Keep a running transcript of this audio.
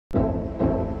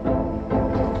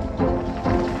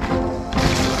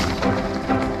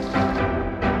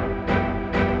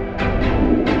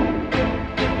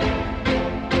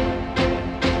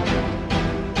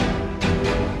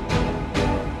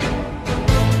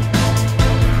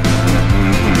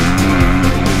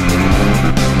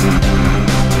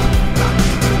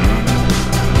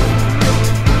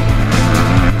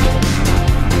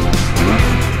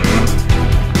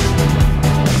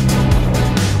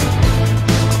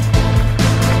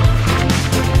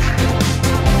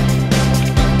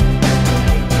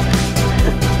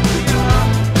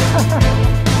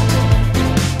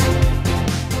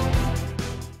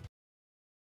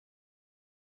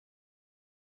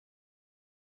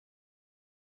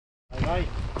Ay.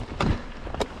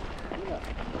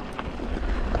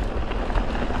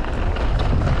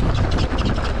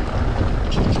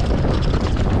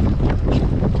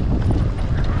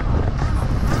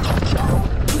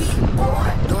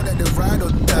 Know that the ride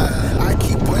or die. I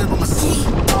keep boys by my side.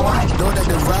 Know that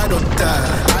the ride or die.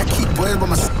 I keep boys by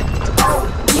my side.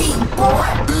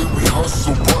 Then we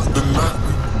hustle, but the night.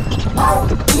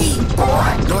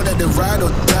 Know that the ride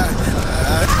or die.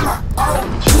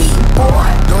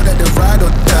 Know that the ride or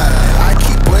die. I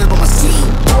keep boys by my side.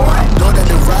 Know that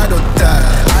the ride or die.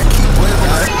 I keep boys by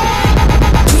my side.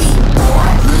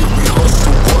 Then we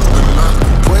hustle, but the night.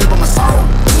 Boys by my side.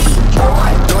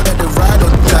 Know that the ride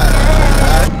or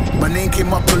die. My name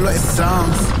came up a lot of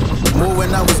times, more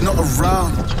when I was not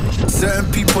around. Certain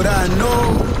people that I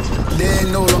know, they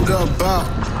ain't no longer about.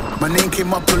 My name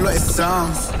came up a lot of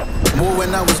times, more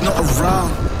when I was not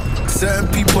around. Certain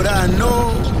people that I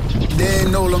know, they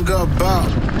ain't no longer about.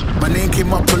 My name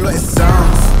came up a lot of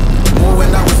times, more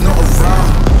when I was not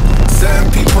around. Certain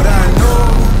people that I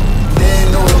know, they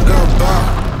ain't no longer about.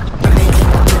 My name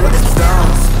came up a lot of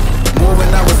times, more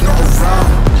when I was not around.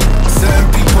 Certain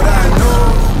people that I know,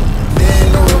 they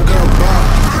ain't no longer about.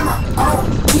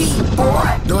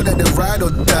 Know that the ride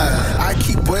or die. I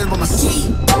keep boys by my side.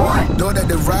 Know that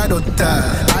the ride or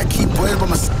die. I keep boys by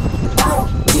my side.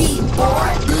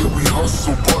 Then we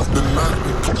hustle, but the night.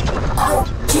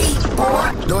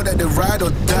 Know that the ride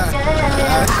or die.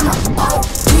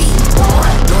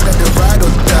 Know that the ride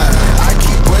or die. I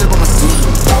keep boys by my side.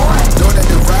 Know that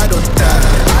the ride or die.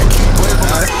 I keep boys by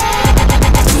my side.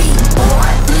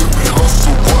 Then we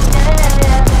hustle, but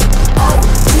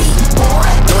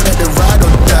Know that the ride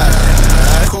or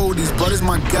die. Cold, these brothers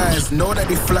my guys. Know that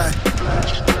they fly.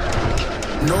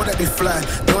 Know that they fly.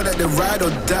 Know that they ride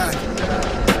or die.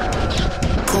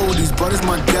 Cold, these brothers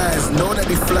my guys. Know that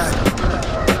they fly.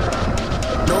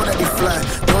 Know that they fly.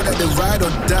 Know that they ride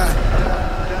or die.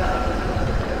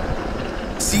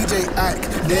 CJ Ike,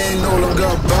 they ain't no longer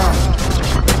about.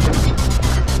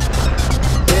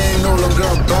 They ain't no longer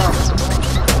about.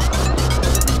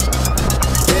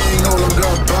 They ain't no longer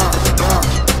about.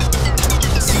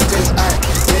 CJ Ike,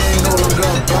 they ain't no longer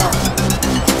about.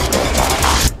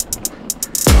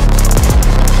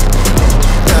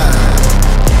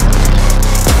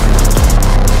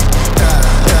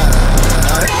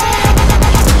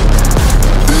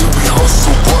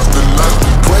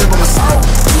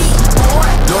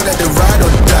 Know that the ride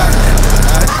or die.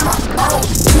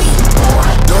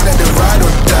 Know that the ride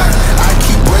or die. I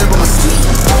keep boys by my side.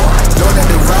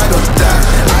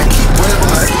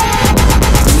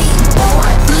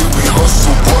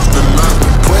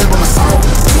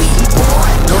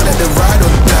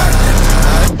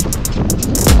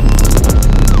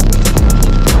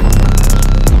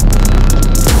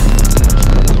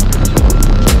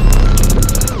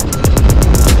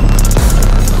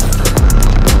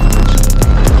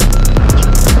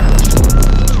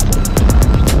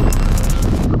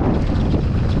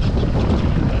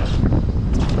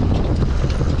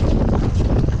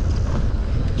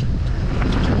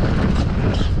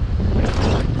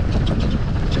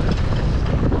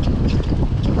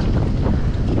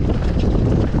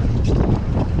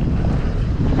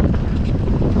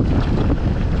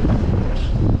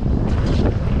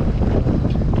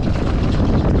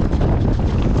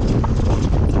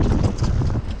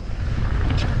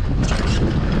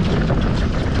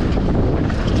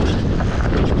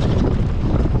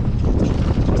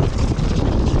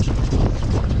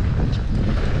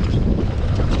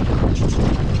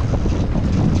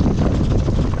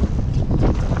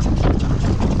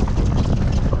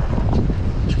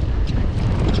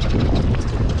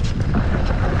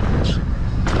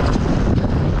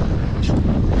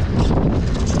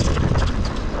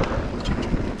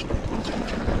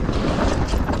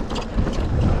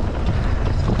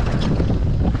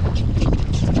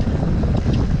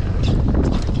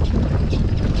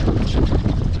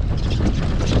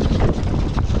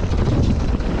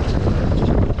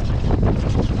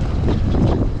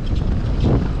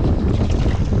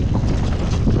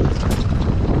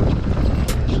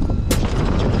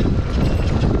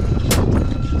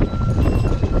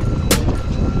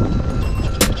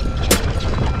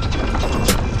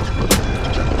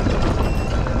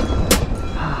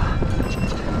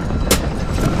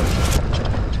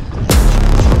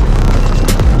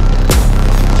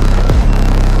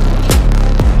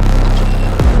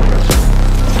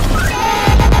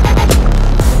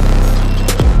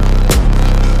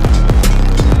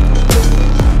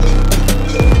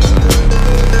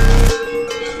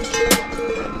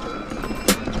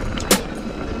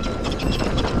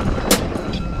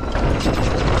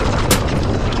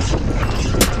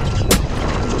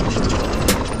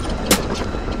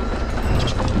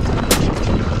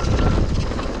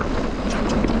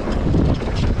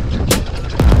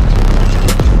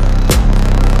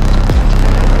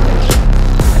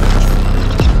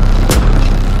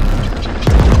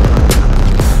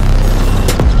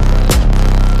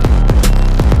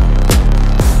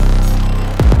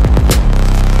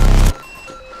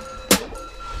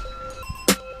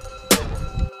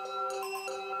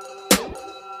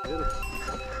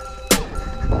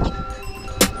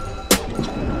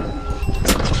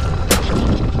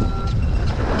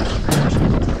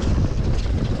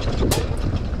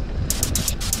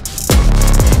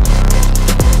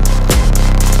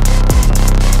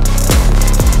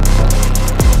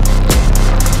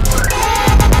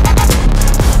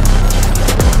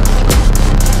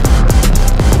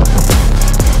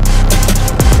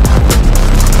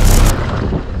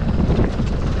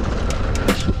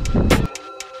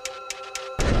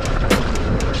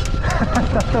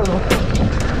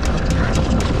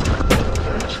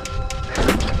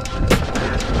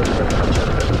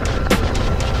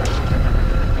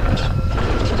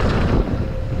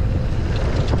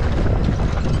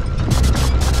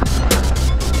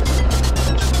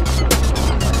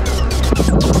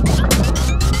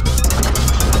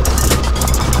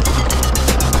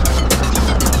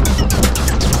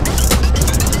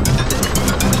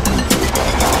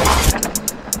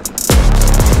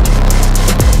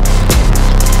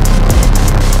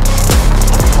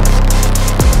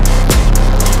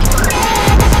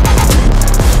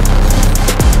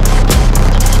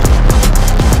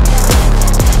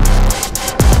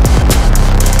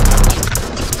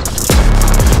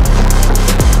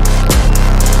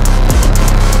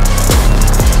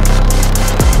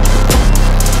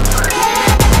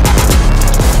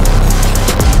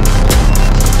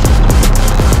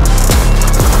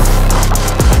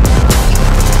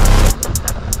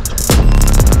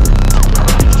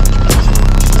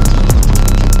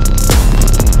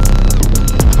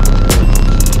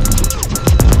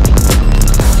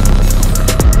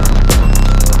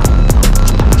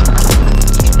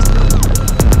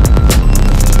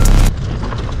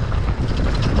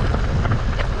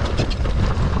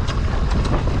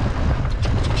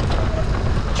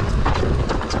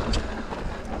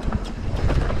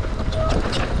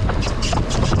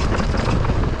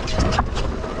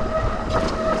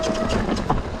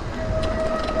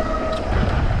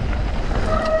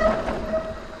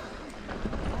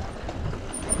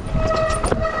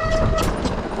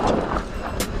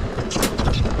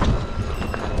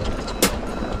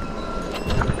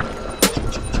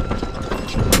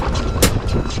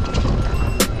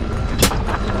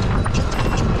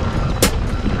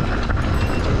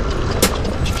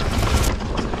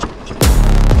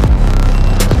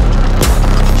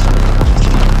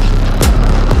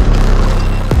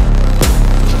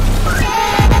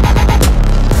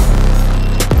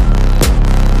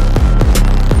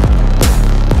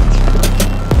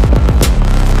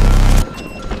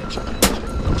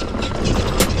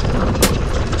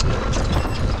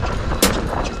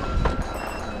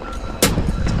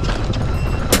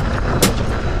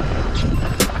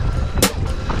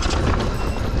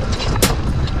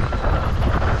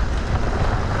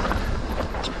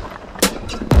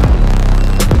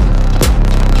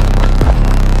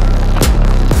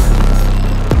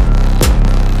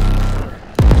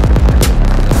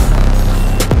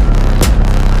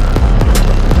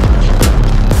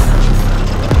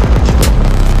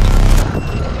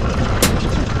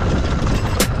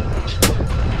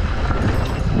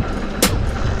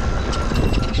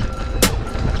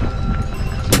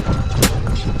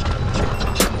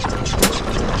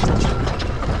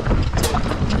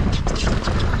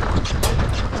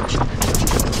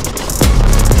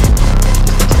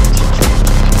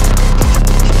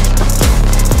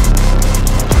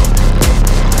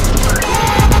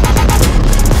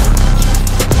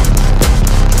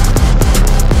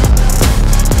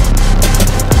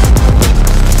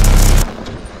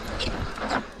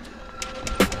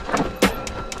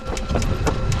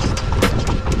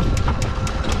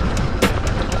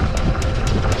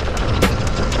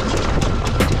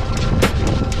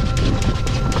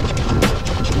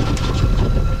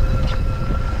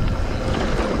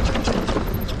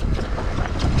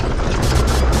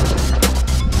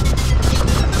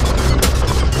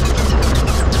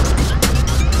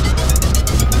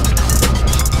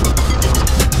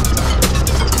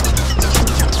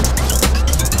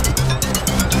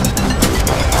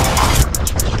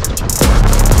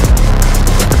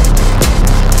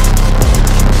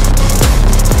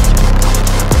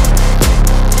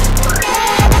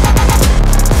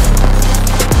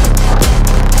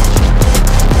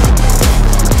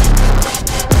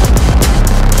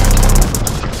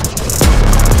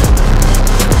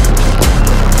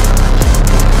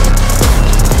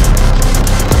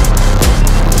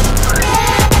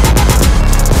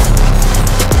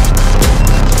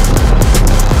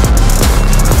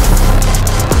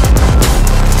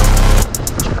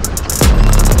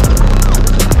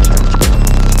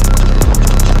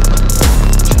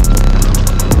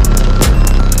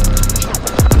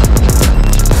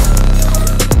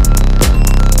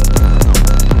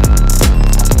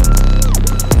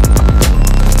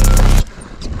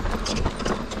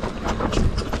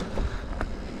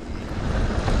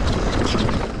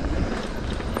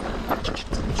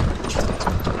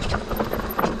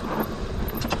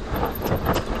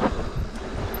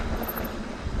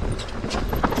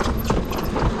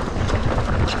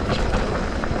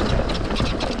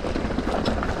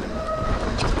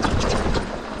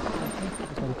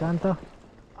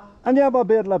 Andiamo a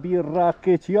bere la birra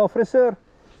che ci offre Sir.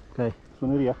 Ok,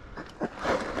 suoneria.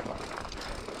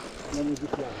 La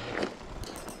musichiamo.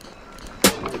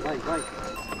 Vai, vai,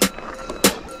 vai.